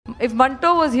If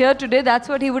Manto was here today, that's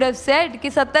what he would have said,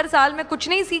 कि 70 साल में कुछ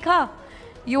नहीं सीखा.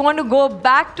 You want to go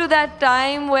back to that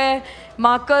time where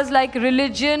markers like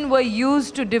religion were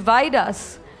used to divide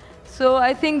us. So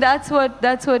I think that's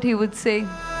what he would say.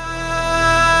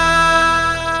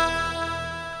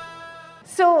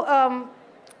 So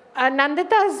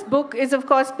Nandita's book is, of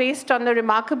course, based on the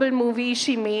remarkable movie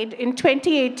she made in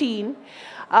 2018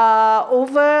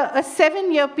 over a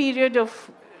 7-year period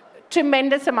of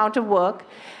tremendous amount of work.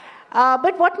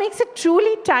 But what makes it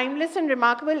truly timeless and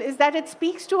remarkable is that it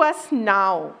speaks to us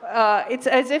now. It's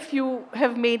as if you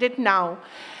have made it now.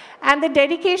 And the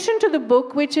dedication to the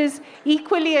book, which is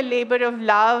equally a labor of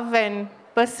love and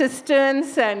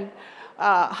persistence and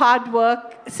hard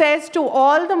work, says to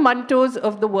all the Mantos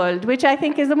of the world, which I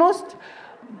think is the most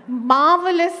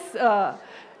marvelous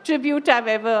tribute I've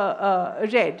ever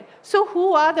read. So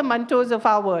who are the Mantos of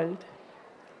our world?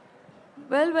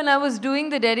 Well, when I was doing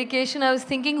the dedication, I was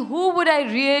thinking, who would I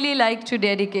really like to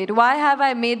dedicate? Why have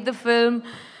I made the film?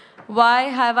 Why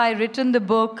have I written the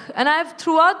book? And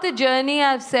throughout the journey,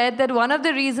 I've said that one of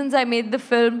the reasons I made the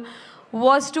film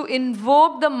was to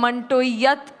invoke the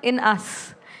Mantoiyat in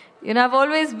us. You know, I've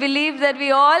always believed that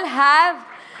we all have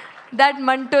that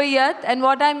Mantoiyat. And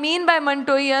what I mean by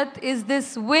Mantoiyat is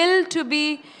this will to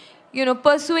be,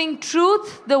 pursuing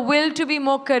truth, the will to be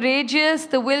more courageous,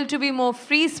 the will to be more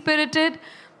free-spirited.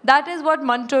 That is what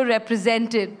Manto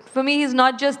represented. For me, he's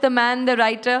not just the man, the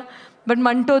writer, but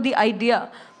Manto, the idea.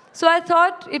 So I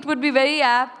thought it would be very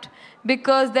apt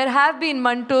because there have been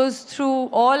Mantos through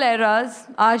all eras.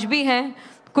 आज भी हैं,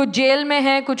 कुछ jail में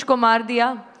हैं, कुछ को मार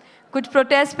दिया, कुछ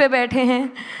protest पे बैठे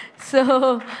हैं.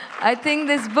 So I think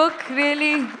this book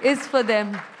really is for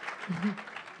them.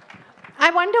 I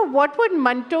wonder what would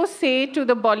Manto say to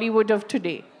the Bollywood of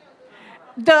today?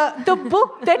 The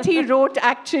book that he wrote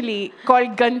actually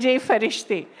called Ganje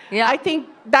Farishte. Yeah. I think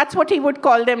that's what he would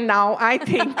call them now, I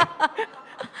think.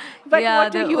 But yeah,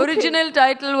 what do you the original think?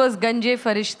 title was Ganje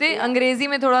Farishte. अंग्रेजी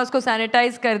में थोड़ा उसको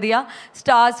sanitize कर दिया.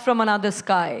 Stars from Another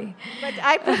Sky. But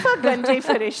I prefer Ganje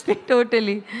Farishte.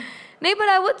 Totally. No, but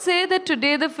I would say that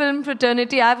today the film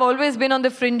fraternity, I've always been on the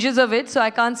fringes of it, so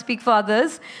I can't speak for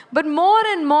others. But more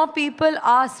and more people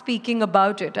are speaking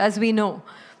about it, as we know.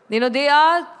 They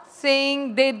are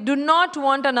saying they do not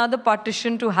want another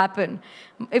partition to happen.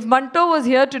 If Manto was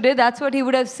here today, that's what he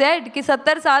would have said, कि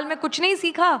 70 साल में कुछ नहीं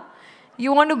सीखा.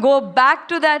 You want to go back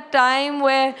to that time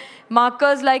where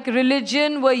markers like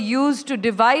religion were used to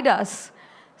divide us.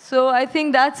 So I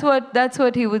think that's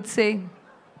what he would say.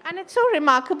 And it's so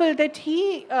remarkable that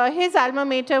his alma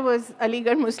mater was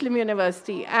Aligarh Muslim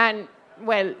University, and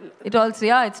well,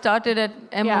 it started at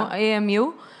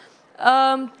AMU.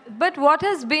 But what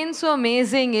has been so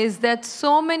amazing is that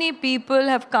so many people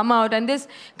have come out, and this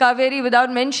Kaveri,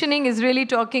 without mentioning, is really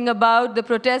talking about the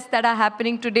protests that are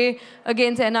happening today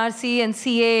against NRC and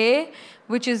CAA,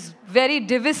 which is very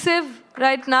divisive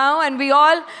right now. And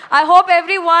I hope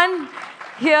everyone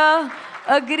here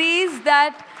agrees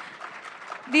that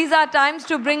these are times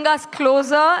to bring us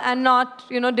closer and not,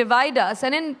 divide us.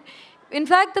 And in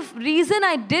fact, the reason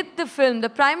I did the film, the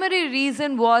primary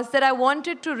reason was that I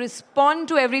wanted to respond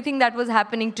to everything that was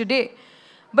happening today.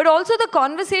 But also the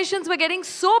conversations were getting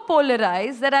so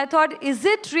polarized that I thought, is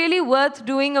it really worth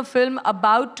doing a film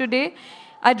about today?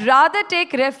 I'd rather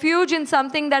take refuge in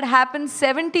something that happened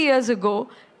 70 years ago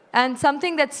and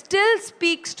something that still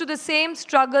speaks to the same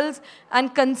struggles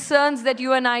and concerns that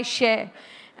you and I share.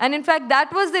 And in fact,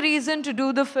 that was the reason to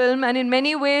do the film. And in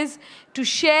many ways, to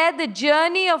share the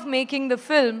journey of making the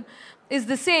film is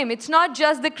the same. It's not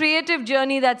just the creative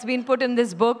journey that's been put in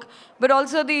this book, but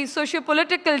also the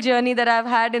socio-political journey that I've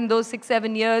had in those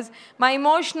 6-7 years, my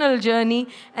emotional journey,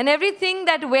 and everything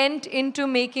that went into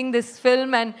making this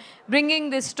film and bringing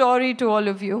this story to all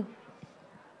of you.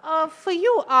 For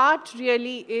you, art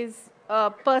really is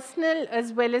personal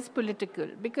as well as political,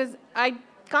 because I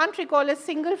can't recall a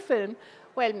single film.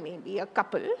 Well, maybe a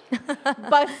couple.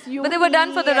 But they were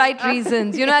done for the right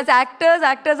reasons. As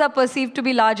actors are perceived to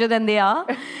be larger than they are.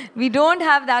 We don't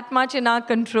have that much in our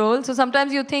control. So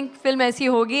sometimes you think film aisi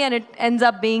hogi and it ends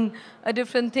up being a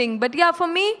different thing. But yeah, for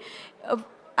me,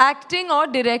 acting or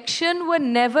direction were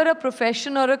never a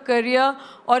profession or a career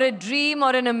or a dream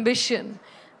or an ambition.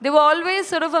 They were always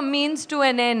sort of a means to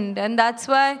an end. And that's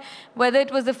why, whether it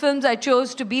was the films I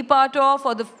chose to be part of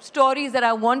or the stories that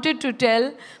I wanted to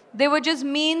tell, they were just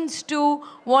means to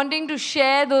wanting to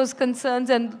share those concerns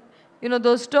and,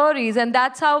 those stories. And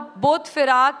that's how both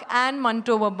Firak and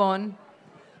Manto were born.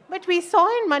 But we saw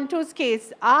in Manto's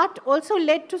case, art also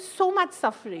led to so much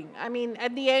suffering. I mean,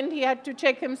 at the end, he had to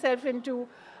check himself into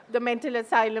the mental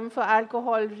asylum for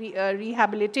alcohol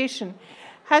rehabilitation.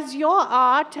 Has your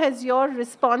art, has your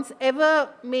response ever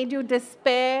made you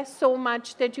despair so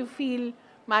much that you feel,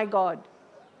 my God?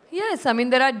 Yes, I mean,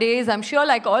 there are days, I'm sure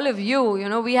like all of you, you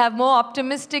know, we have more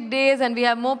optimistic days and we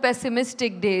have more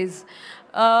pessimistic days.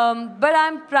 But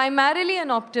I'm primarily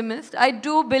an optimist. I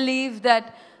do believe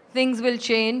that things will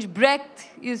change. Brecht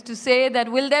used to say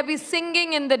that, will there be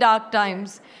singing in the dark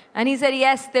times? And he said,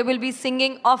 yes, there will be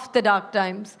singing of the dark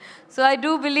times. So I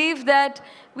do believe that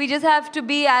we just have to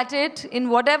be at it in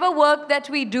whatever work that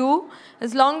we do.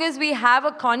 As long as we have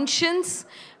a conscience,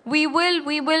 we will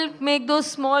make those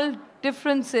small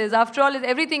differences. After all,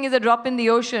 everything is a drop in the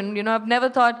ocean. You know, I've never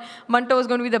thought Manto was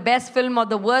going to be the best film or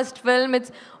the worst film.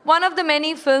 It's one of the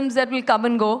many films that will come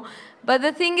and go. But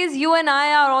the thing is, you and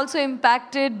I are also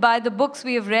impacted by the books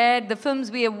we have read, the films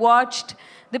we have watched,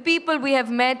 the people we have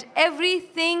met,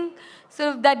 everything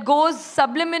sort of that goes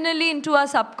subliminally into our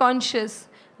subconscious.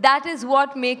 That is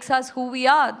what makes us who we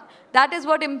are. That is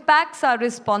what impacts our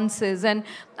responses. And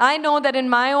I know that in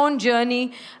my own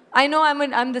journey, I know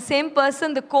I'm the same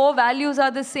person, the core values are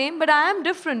the same, but I am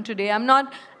different today. I'm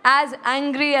not as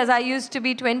angry as I used to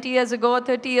be 20 years ago,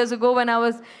 30 years ago when I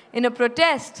was in a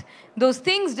protest. Those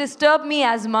things disturb me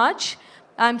as much.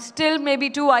 I'm still maybe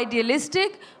too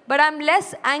idealistic, but I'm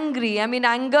less angry. I mean,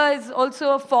 anger is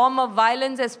also a form of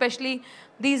violence, especially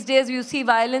these days you see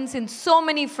violence in so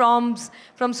many forms,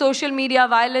 from social media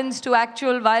violence to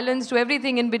actual violence to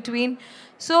everything in between.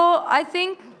 So I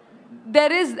think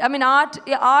there is, I mean, art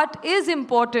is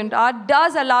important. Art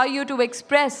does allow you to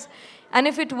express. And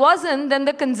if it wasn't, then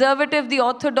the conservative, the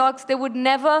orthodox, they would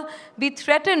never be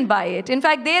threatened by it. In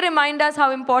fact, they remind us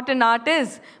how important art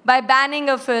is by banning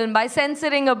a film, by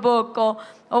censoring a book or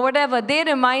whatever. They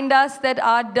remind us that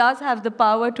art does have the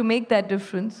power to make that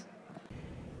difference.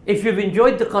 If you've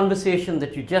enjoyed the conversation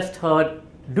that you just heard,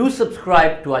 do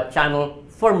subscribe to our channel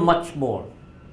for much more.